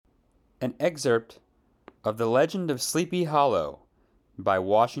An excerpt of The Legend of Sleepy Hollow by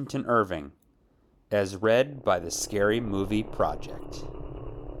Washington Irving, as read by the Scary Movie Project.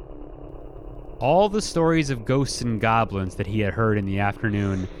 All the stories of ghosts and goblins that he had heard in the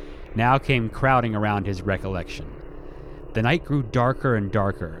afternoon now came crowding around his recollection. The night grew darker and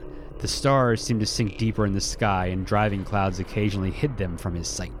darker. The stars seemed to sink deeper in the sky, and driving clouds occasionally hid them from his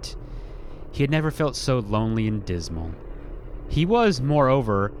sight. He had never felt so lonely and dismal. He was,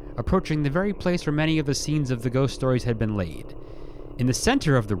 moreover, approaching the very place where many of the scenes of the ghost stories had been laid. In the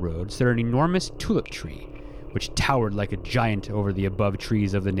center of the road stood an enormous tulip tree, which towered like a giant over the above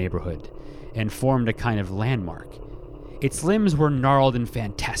trees of the neighborhood, and formed a kind of landmark. Its limbs were gnarled and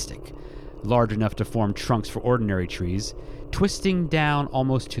fantastic, large enough to form trunks for ordinary trees, twisting down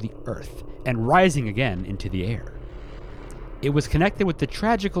almost to the earth, and rising again into the air. It was connected with the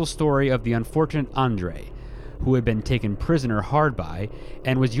tragical story of the unfortunate Andre, who had been taken prisoner hard by,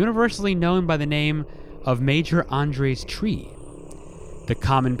 and was universally known by the name of Major Andre's Tree. The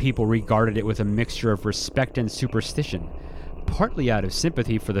common people regarded it with a mixture of respect and superstition, partly out of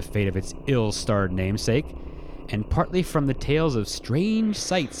sympathy for the fate of its ill-starred namesake, and partly from the tales of strange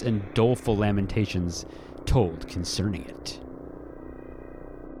sights and doleful lamentations told concerning it.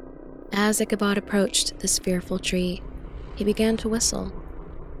 As Ichabod approached this fearful tree, he began to whistle.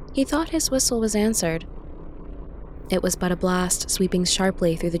 He thought his whistle was answered. It was but a blast sweeping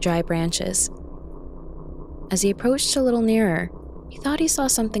sharply through the dry branches. As he approached a little nearer, he thought he saw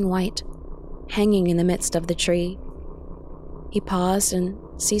something white, hanging in the midst of the tree. He paused and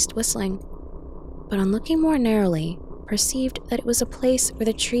ceased whistling, but on looking more narrowly, perceived that it was a place where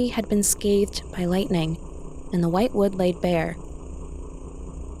the tree had been scathed by lightning, and the white wood laid bare.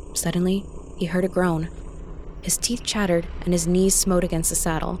 Suddenly, he heard a groan. His teeth chattered, and his knees smote against the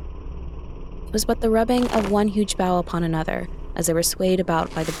saddle. It was but the rubbing of one huge bough upon another, as they were swayed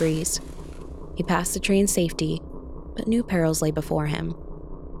about by the breeze. He passed the tree in safety, but new perils lay before him.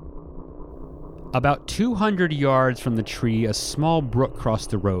 About 200 yards from the tree, a small brook crossed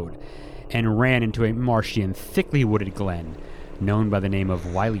the road and ran into a marshy and thickly wooded glen, known by the name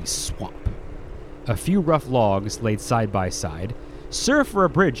of Wiley's Swamp. A few rough logs, laid side by side, served for a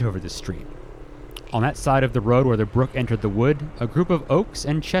bridge over the stream. On that side of the road where the brook entered the wood, a group of oaks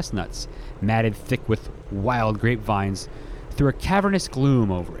and chestnuts, matted thick with wild grapevines, threw a cavernous gloom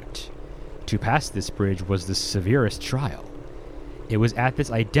over it. To pass this bridge was the severest trial. It was at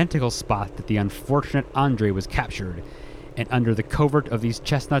this identical spot that the unfortunate Andre was captured, and under the covert of these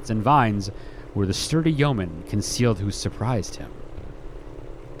chestnuts and vines were the sturdy yeomen concealed who surprised him.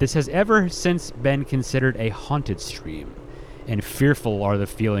 This has ever since been considered a haunted stream, and fearful are the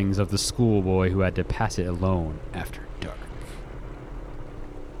feelings of the schoolboy who had to pass it alone after dark.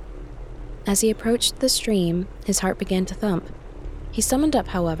 As he approached the stream, his heart began to thump. He summoned up,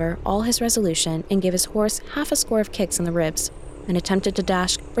 however, all his resolution and gave his horse half a score of kicks in the ribs, and attempted to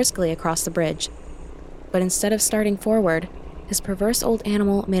dash briskly across the bridge. But instead of starting forward, his perverse old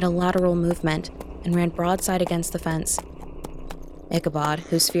animal made a lateral movement and ran broadside against the fence. Ichabod,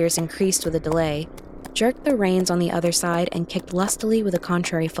 whose fears increased with the delay, jerked the reins on the other side and kicked lustily with a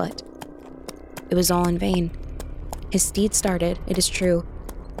contrary foot. It was all in vain. His steed started, it is true,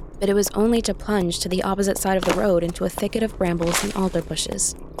 but it was only to plunge to the opposite side of the road into a thicket of brambles and alder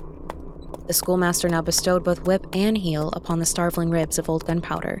bushes. The schoolmaster now bestowed both whip and heel upon the starveling ribs of old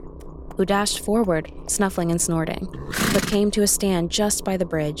Gunpowder, who dashed forward, snuffling and snorting, but came to a stand just by the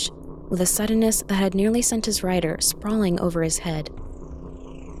bridge, with a suddenness that had nearly sent his rider sprawling over his head.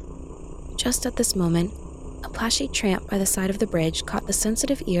 Just at this moment, a plashy tramp by the side of the bridge caught the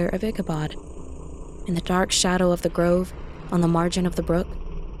sensitive ear of Ichabod. In the dark shadow of the grove, on the margin of the brook,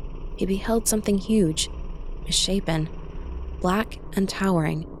 he beheld something huge, misshapen, black and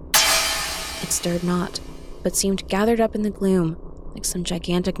towering. It stirred not, but seemed gathered up in the gloom, like some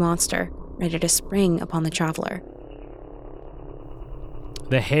gigantic monster, ready to spring upon the traveler.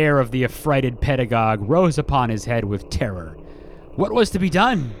 The hair of the affrighted pedagogue rose upon his head with terror. What was to be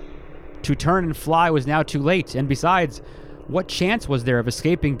done? To turn and fly was now too late, and besides, what chance was there of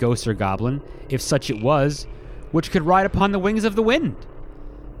escaping ghost or goblin, if such it was, which could ride upon the wings of the wind?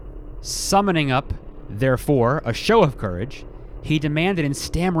 Summoning up, therefore, a show of courage, he demanded in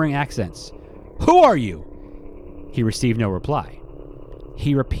stammering accents, "Who are you?" He received no reply.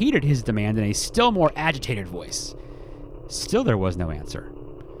 He repeated his demand in a still more agitated voice. Still there was no answer.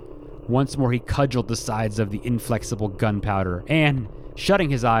 Once more he cudgeled the sides of the inflexible Gunpowder, and,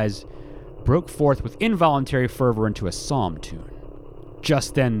 shutting his eyes, broke forth with involuntary fervor into a psalm tune.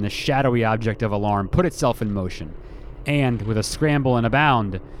 Just then the shadowy object of alarm put itself in motion, and, with a scramble and a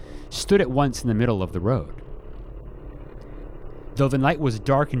bound, stood at once in the middle of the road. Though the night was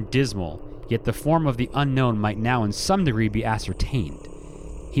dark and dismal, yet the form of the unknown might now in some degree be ascertained.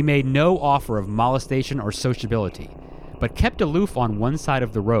 He made no offer of molestation or sociability, but kept aloof on one side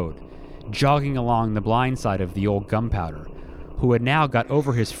of the road, jogging along the blind side of the old Gunpowder, who had now got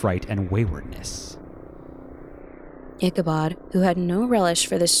over his fright and waywardness. Ichabod, who had no relish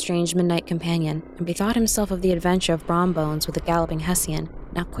for this strange midnight companion, and bethought himself of the adventure of Brom-Bones with the galloping Hessian,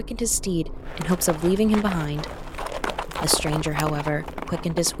 now quickened his steed in hopes of leaving him behind. The stranger, however,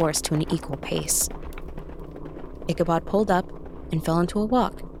 quickened his horse to an equal pace. Ichabod pulled up and fell into a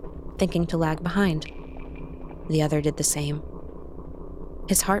walk, thinking to lag behind. The other did the same.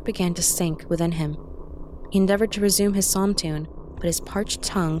 His heart began to sink within him. He endeavored to resume his psalm tune, but his parched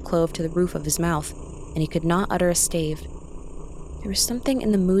tongue clove to the roof of his mouth, and he could not utter a stave. There was something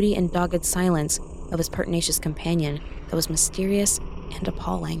in the moody and dogged silence of his pertinacious companion that was mysterious and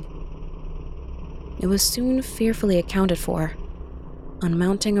appalling. It was soon fearfully accounted for. On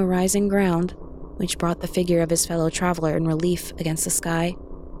mounting a rising ground, which brought the figure of his fellow traveler in relief against the sky,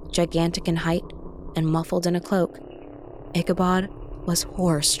 gigantic in height and muffled in a cloak, Ichabod was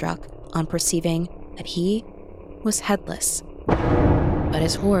horror-struck on perceiving that he was headless. But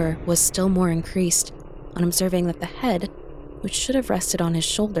his horror was still more increased on observing that the head, which should have rested on his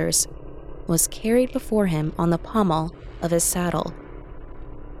shoulders, was carried before him on the pommel of his saddle.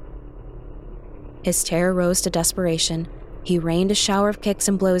 His terror rose to desperation. He rained a shower of kicks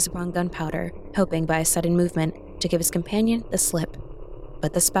and blows upon Gunpowder, hoping by a sudden movement to give his companion the slip.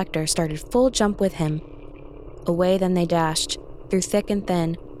 But the spectre started full jump with him. Away then they dashed, through thick and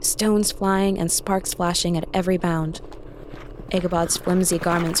thin, stones flying and sparks flashing at every bound. Ichabod's flimsy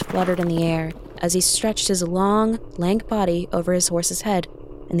garments fluttered in the air as he stretched his long, lank body over his horse's head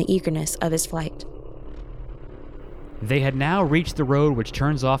in the eagerness of his flight. They had now reached the road which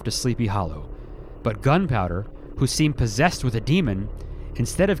turns off to Sleepy Hollow, but Gunpowder, who seemed possessed with a demon,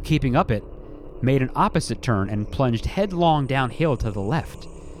 instead of keeping up it, made an opposite turn and plunged headlong downhill to the left.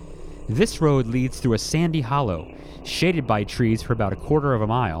 This road leads through a sandy hollow, shaded by trees for about a quarter of a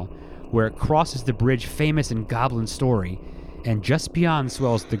mile, where it crosses the bridge famous in Goblin story, and just beyond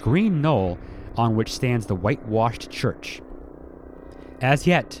swells the green knoll on which stands the whitewashed church. As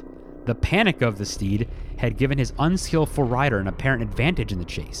yet, the panic of the steed had given his unskillful rider an apparent advantage in the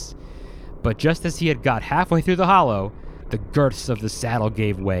chase. But just as he had got halfway through the hollow, the girths of the saddle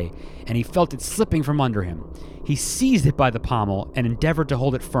gave way, and he felt it slipping from under him. He seized it by the pommel and endeavored to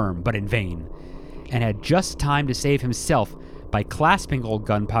hold it firm, but in vain, and had just time to save himself by clasping old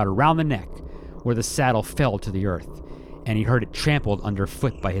Gunpowder round the neck, where the saddle fell to the earth, and he heard it trampled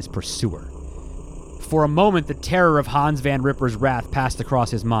underfoot by his pursuer. For a moment the terror of Hans Van Ripper's wrath passed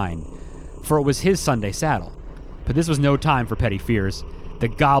across his mind, for it was his Sunday saddle. But this was no time for petty fears. The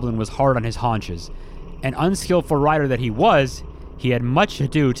goblin was hard on his haunches. An unskillful rider that he was, he had much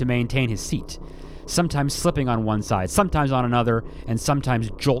ado to maintain his seat, sometimes slipping on one side, sometimes on another, and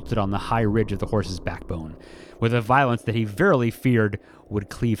sometimes jolted on the high ridge of the horse's backbone, with a violence that he verily feared would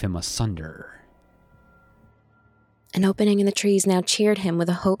cleave him asunder. An opening in the trees now cheered him with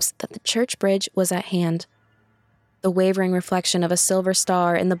the hopes that the church bridge was at hand. The wavering reflection of a silver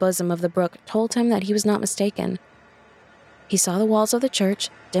star in the bosom of the brook told him that he was not mistaken. He saw the walls of the church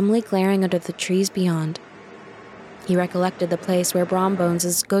dimly glaring under the trees beyond. He recollected the place where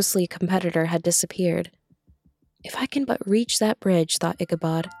Brom-Bones' ghostly competitor had disappeared. If I can but reach that bridge, thought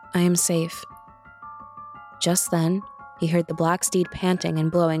Ichabod, I am safe. Just then, he heard the black steed panting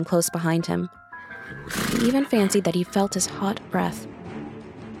and blowing close behind him. He even fancied that he felt his hot breath.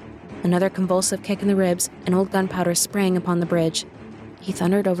 Another convulsive kick in the ribs, and old Gunpowder sprang upon the bridge. He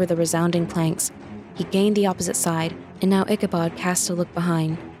thundered over the resounding planks. He gained the opposite side, and now Ichabod cast a look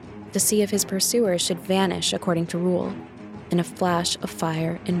behind, to see if his pursuer should vanish according to rule, in a flash of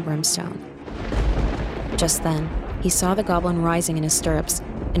fire and brimstone. Just then, he saw the goblin rising in his stirrups,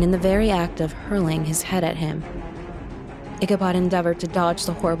 and in the very act of hurling his head at him. Ichabod endeavored to dodge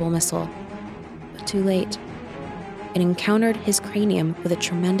the horrible missile, but too late. It encountered his cranium with a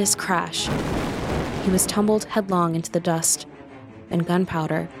tremendous crash. He was tumbled headlong into the dust, and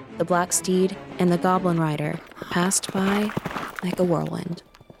Gunpowder, the black steed, and the goblin rider passed by like a whirlwind.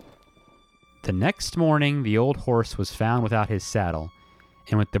 The next morning, the old horse was found without his saddle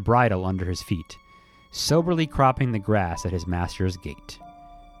and with the bridle under his feet, soberly cropping the grass at his master's gate.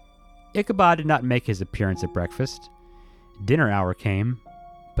 Ichabod did not make his appearance at breakfast. Dinner hour came,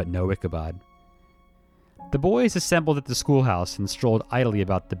 but no Ichabod. The boys assembled at the schoolhouse and strolled idly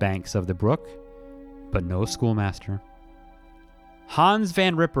about the banks of the brook, but no schoolmaster. Hans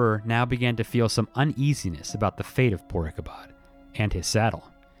Van Ripper now began to feel some uneasiness about the fate of poor Ichabod and his saddle.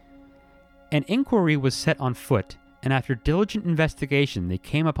 An inquiry was set on foot and after diligent investigation, they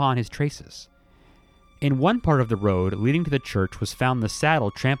came upon his traces. In one part of the road leading to the church was found the saddle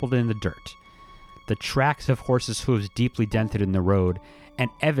trampled in the dirt, the tracks of horses' hooves deeply dented in the road, and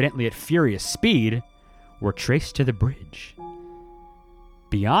evidently at furious speed, were traced to the bridge.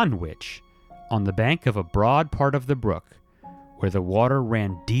 Beyond which, on the bank of a broad part of the brook, where the water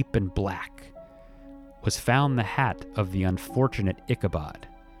ran deep and black, was found the hat of the unfortunate Ichabod,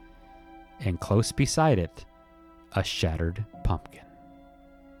 and close beside it, a shattered pumpkin.